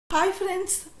Hi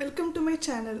friends, welcome to my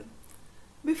channel.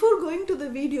 Before going to the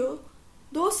video,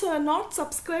 those who are not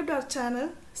subscribed our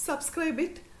channel, subscribe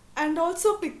it and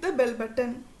also click the bell button.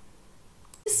 In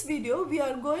this video, we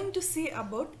are going to see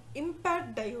about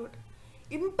IMPATT Diode.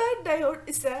 IMPATT Diode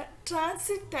is a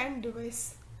transit time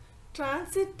device.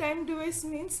 Transit time device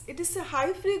means it is a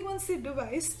high frequency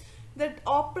device that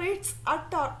operates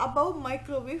at or above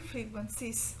microwave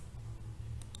frequencies.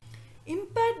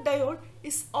 IMPATT diode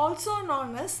is also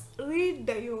known as reed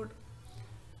diode.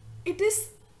 It is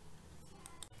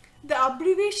the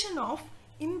abbreviation of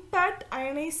impact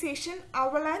ionization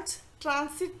avalanche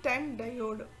transit time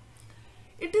diode.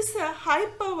 It is a high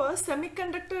power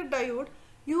semiconductor diode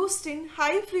used in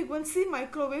high frequency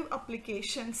microwave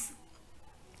applications.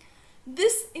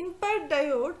 This impact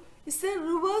diode is a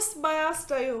reverse bias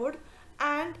diode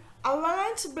and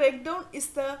avalanche breakdown is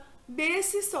the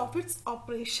basis of its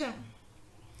operation.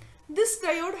 This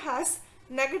diode has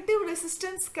negative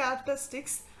resistance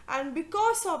characteristics, and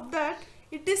because of that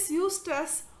it is used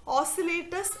as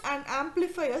oscillators and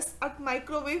amplifiers at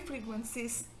microwave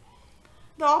frequencies.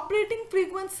 The operating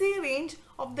frequency range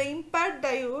of the IMPATT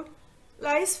diode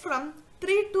lies from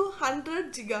 3 to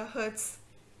 100 GHz.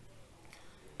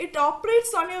 It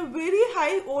operates on a very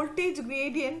high voltage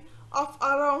gradient of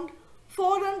around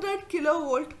 400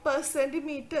 kV per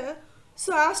centimeter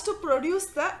so as to produce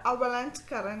the avalanche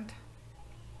current.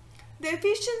 The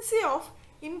efficiency of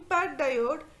IMPATT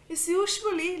diode is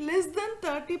usually less than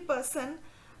 30%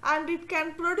 and it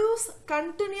can produce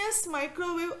continuous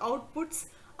microwave outputs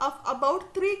of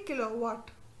about 3 kW.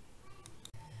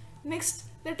 Next,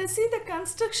 let us see the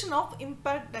construction of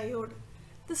IMPATT diode.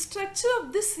 The structure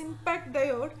of this IMPATT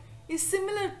diode is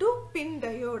similar to PIN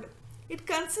diode. It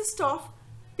consists of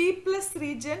P plus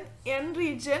region, N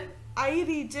region, I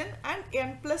region and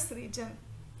N plus region.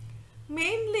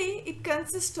 Mainly it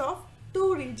consists of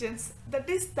two regions, that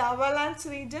is the avalanche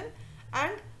region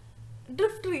and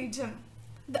drift region.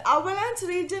 The avalanche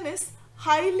region is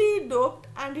highly doped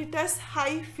and it has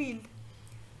high field.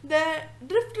 The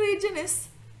drift region is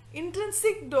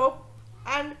intrinsic dope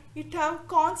and it have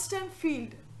constant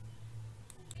field.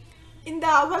 In the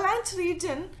avalanche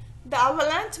region, the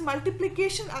avalanche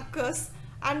multiplication occurs,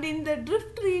 and in the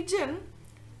drift region,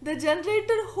 the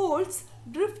generated holes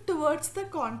drift towards the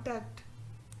contact.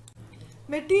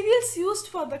 Materials used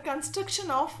for the construction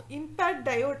of IMPATT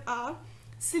diode are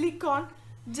silicon,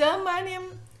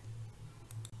 germanium,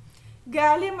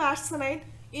 gallium arsenide,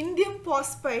 indium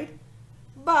phosphide,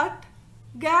 but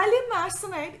gallium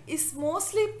arsenide is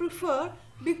mostly preferred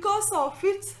because of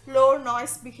its low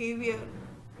noise behavior.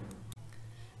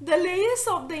 The layers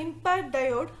of the IMPATT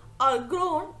diode are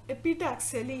grown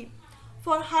epitaxially.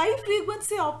 For high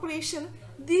frequency operation,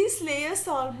 these layers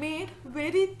are made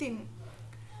very thin.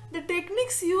 The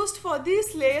techniques used for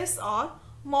these layers are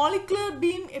molecular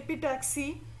beam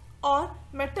epitaxy or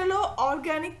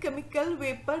metallo-organic chemical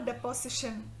vapor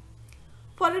deposition.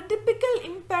 For a typical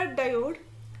IMPATT diode,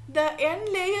 the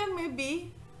N layer may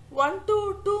be 1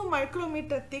 to 2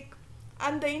 micrometer thick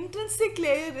and the intrinsic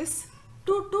layer is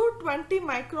 2 to 20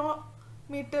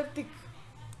 micrometer thick.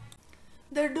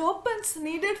 The dopants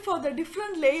needed for the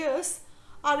different layers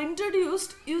are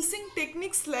introduced using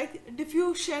techniques like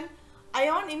diffusion,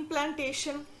 ion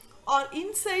implantation or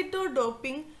in situ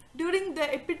doping during the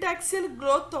epitaxial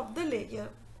growth of the layer.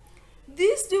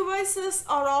 These devices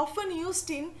are often used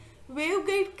in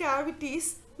waveguide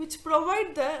cavities which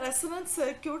provide the resonance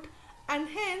circuit, and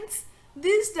hence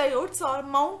these diodes are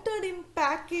mounted in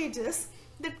packages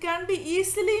that can be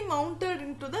easily mounted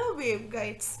into the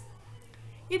waveguides.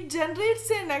 It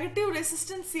generates a negative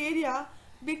resistance area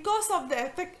because of the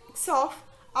effects of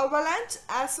avalanche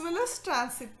as well as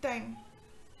transit time.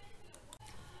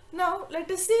 Now let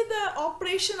us see the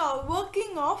operation or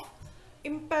working of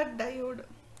IMPATT diode.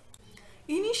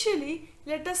 Initially,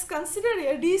 let us consider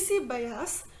a DC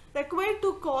bias required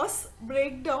to cause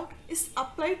breakdown is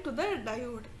applied to the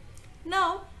diode.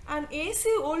 Now an AC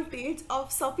voltage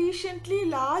of sufficiently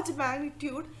large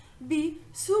magnitude be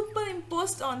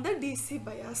superimposed on the DC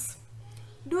bias.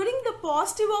 During the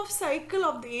positive off cycle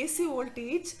of the AC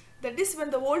voltage, that is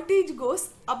when the voltage goes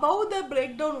above the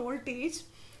breakdown voltage,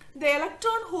 the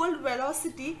electron hole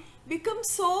velocity becomes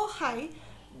so high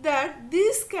that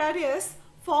these carriers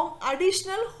form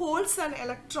additional holes and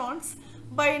electrons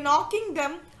by knocking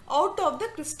them out of the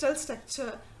crystal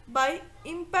structure by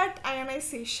impact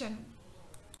ionization.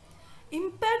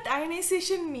 Impact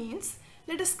ionization means,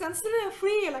 let us consider a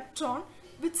free electron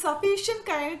with sufficient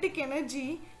kinetic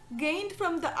energy gained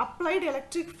from the applied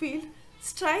electric field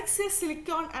strikes a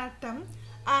silicon atom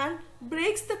and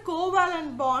breaks the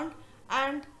covalent bond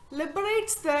and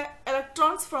liberates the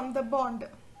electrons from the bond.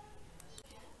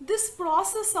 This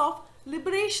process of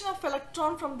liberation of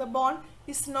electron from the bond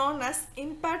is known as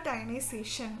impact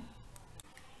ionization.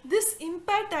 This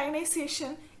impact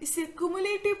ionization is a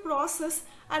cumulative process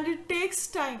and it takes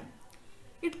time.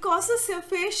 It causes a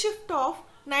phase shift of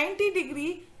 90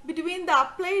 degrees between the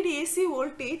applied AC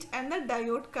voltage and the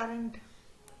diode current.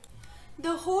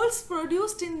 The holes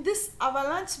produced in this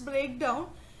avalanche breakdown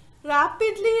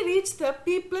rapidly reach the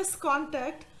P+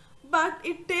 contact, but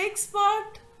it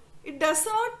does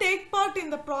not take part in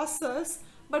the process,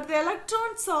 but the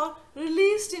electrons are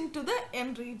released into the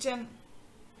N region.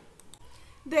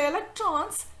 The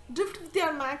electrons drift with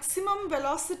their maximum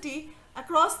velocity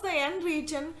across the N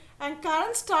region and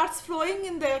current starts flowing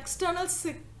in the external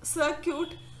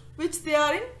circuit which they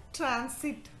are in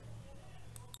transit.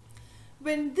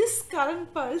 When this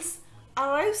current pulse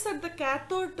arrives at the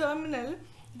cathode terminal,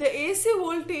 the AC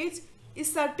voltage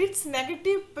is at its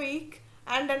negative peak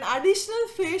and an additional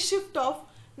phase shift of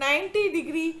 90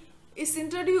 degrees is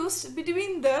introduced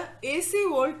between the AC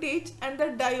voltage and the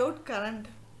diode current.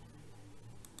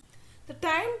 The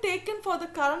time taken for the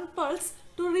current pulse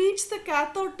to reach the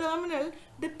cathode terminal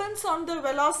depends on the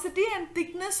velocity and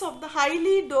thickness of the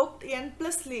highly doped N+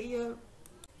 layer.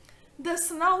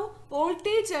 Thus now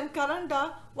voltage and current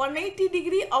are 180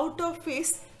 degrees out of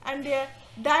phase and a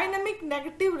dynamic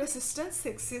negative resistance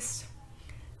exists.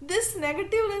 This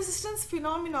negative resistance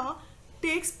phenomena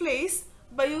takes place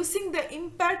by using the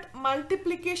impact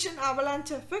multiplication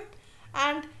avalanche effect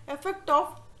and effect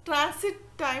of transit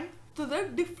time to the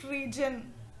diff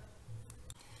region.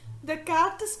 The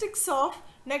characteristics of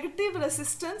negative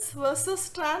resistance versus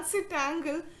transit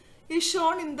angle is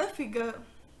shown in the figure.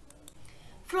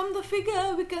 From the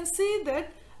figure we can see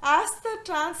that as the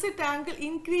transit angle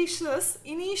increases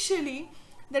initially,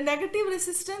 the negative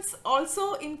resistance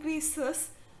also increases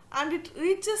and it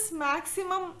reaches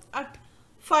maximum at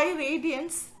 5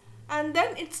 radians and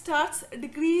then it starts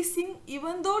decreasing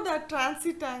even though the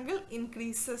transit angle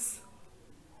increases.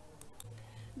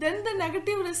 Then the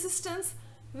negative resistance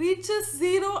reaches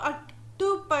 0 at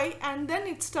 2 pi and then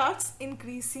it starts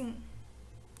increasing.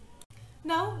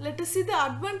 Now let us see the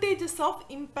advantages of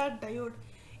impact diode.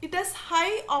 It has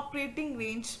high operating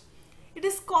range. It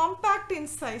is compact in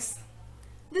size.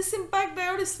 This impact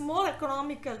diode is more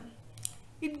economical.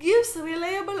 It gives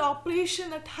reliable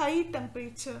operation at high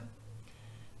temperature.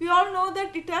 We all know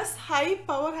that it has high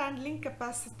power handling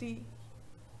capacity.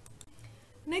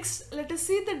 Next, let us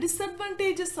see the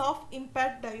disadvantages of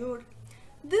impact diode.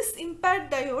 This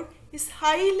impact diode is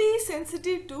highly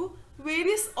sensitive to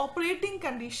various operating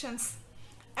conditions.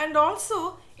 And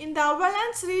also in the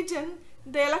avalanche region,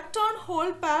 the electron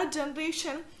hole pair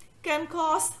generation can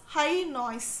cause high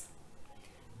noise.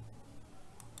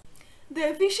 The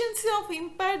efficiency of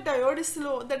impact diode is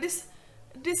low, that is,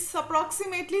 it is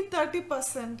approximately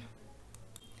 30%.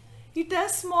 It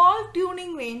has small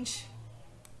tuning range.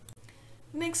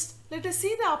 Next, let us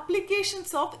see the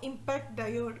applications of impact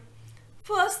diode.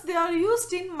 First, they are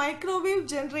used in microwave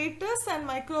generators and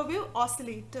microwave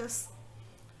oscillators.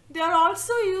 They are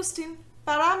also used in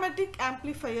parametric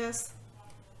amplifiers.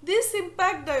 These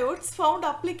impact diodes found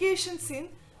applications in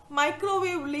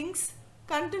microwave links,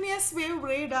 continuous wave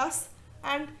radars,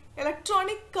 and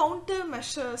electronic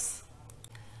countermeasures.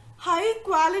 High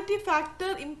quality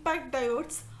factor impact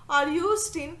diodes are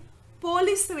used in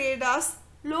police radars,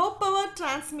 low power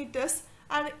transmitters,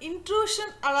 and intrusion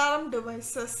alarm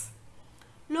devices.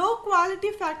 Low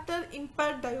quality factor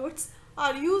impact diodes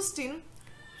are used in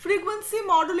frequency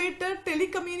modulator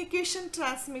telecommunication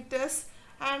transmitters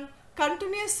and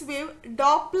continuous wave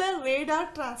Doppler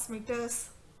radar transmitters.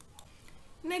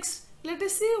 Next, let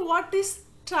us see what is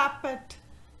TRAPATT.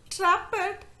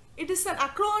 TRAPATT, it is an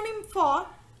acronym for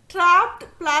Trapped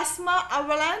Plasma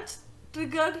Avalanche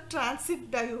Triggered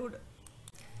Transit Diode.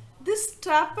 This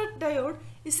TRAPATT diode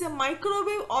is a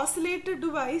microwave oscillator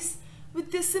device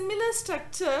with a similar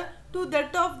structure to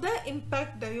that of the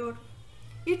impact diode.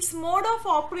 Its mode of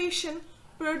operation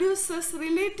produces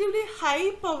relatively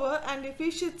high power and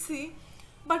efficiency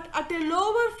but at a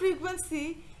lower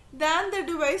frequency than the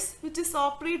device which is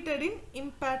operated in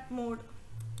impact mode.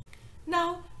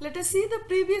 Now let us see the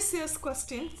previous year's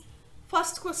questions.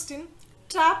 First question,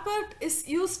 TRAPATT is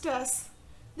used as.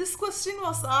 This question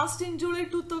was asked in July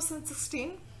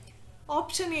 2016.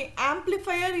 Option A,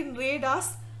 amplifier in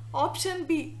radars. Option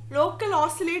B, local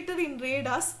oscillator in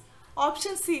radars.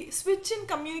 Option C, switch in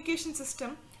communication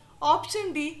system.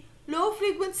 Option D, low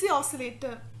frequency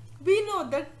oscillator. We know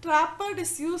that TRAPATT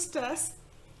is used as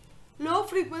low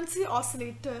frequency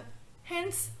oscillator.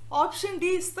 Hence, option D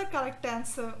is the correct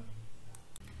answer.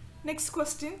 Next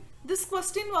question. This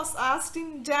question was asked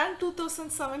in Jan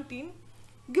 2017.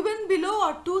 Given below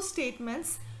are two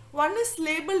statements. One is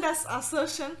labeled as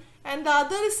assertion and the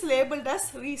other is labeled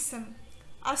as reason.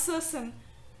 Assertion.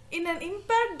 In an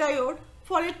IMPATT diode,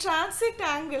 for a transit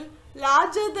angle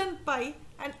larger than pi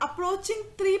and approaching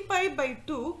 3 pi by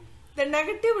 2, the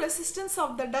negative resistance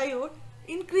of the diode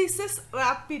increases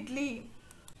rapidly.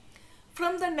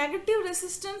 From the negative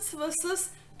resistance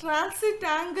versus transit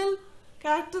angle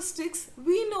characteristics,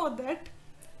 we know that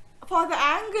for the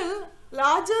angle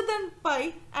larger than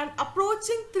pi and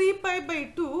approaching 3 pi by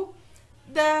 2,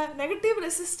 the negative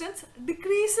resistance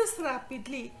decreases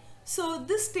rapidly. So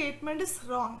this statement is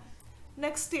wrong.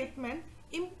 Next statement.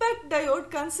 IMPATT diode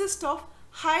consists of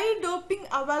high doping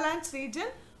avalanche region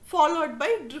followed by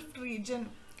drift region.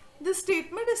 This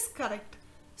statement is correct.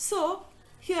 So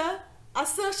here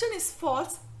assertion is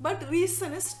false but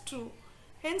reason is true.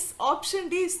 Hence option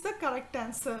D is the correct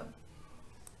answer.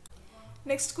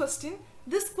 Next question.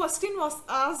 This question was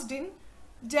asked in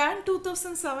Jan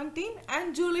 2017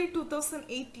 and July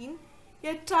 2018.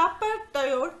 A TRAPATT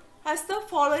diode has the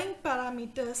following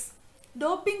parameters.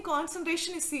 Doping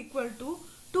concentration is equal to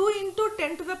 2 into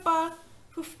 10 to the power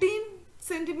 15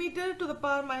 centimeter to the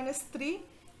power minus 3.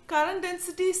 Current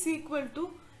density is equal to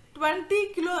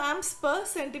 20 kiloamps per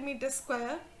centimeter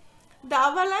square. The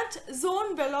avalanche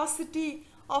zone velocity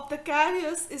of the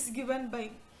carriers is given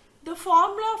by. The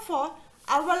formula for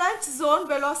avalanche zone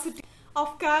velocity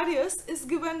of carriers is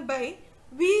given by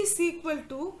V is equal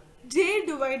to J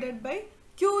divided by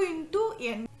Q into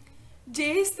N.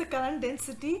 J is the current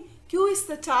density, Q is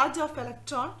the charge of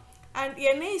electron and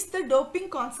Na is the doping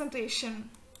concentration.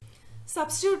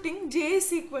 Substituting, J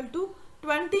is equal to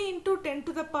 20 into 10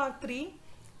 to the power 3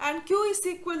 and Q is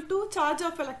equal to charge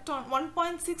of electron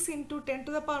 1.6 into 10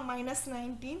 to the power minus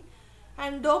 19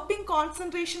 and doping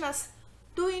concentration as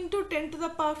 2 into 10 to the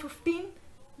power 15.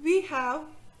 We have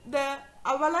the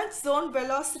avalanche zone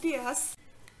velocity as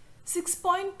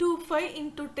 6.25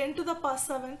 into 10 to the power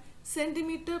 7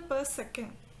 centimeter per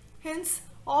second. Hence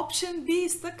option B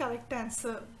is the correct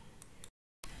answer.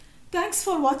 Thanks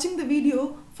for watching the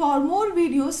video. For more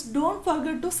videos, don't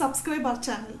forget to subscribe our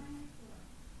channel.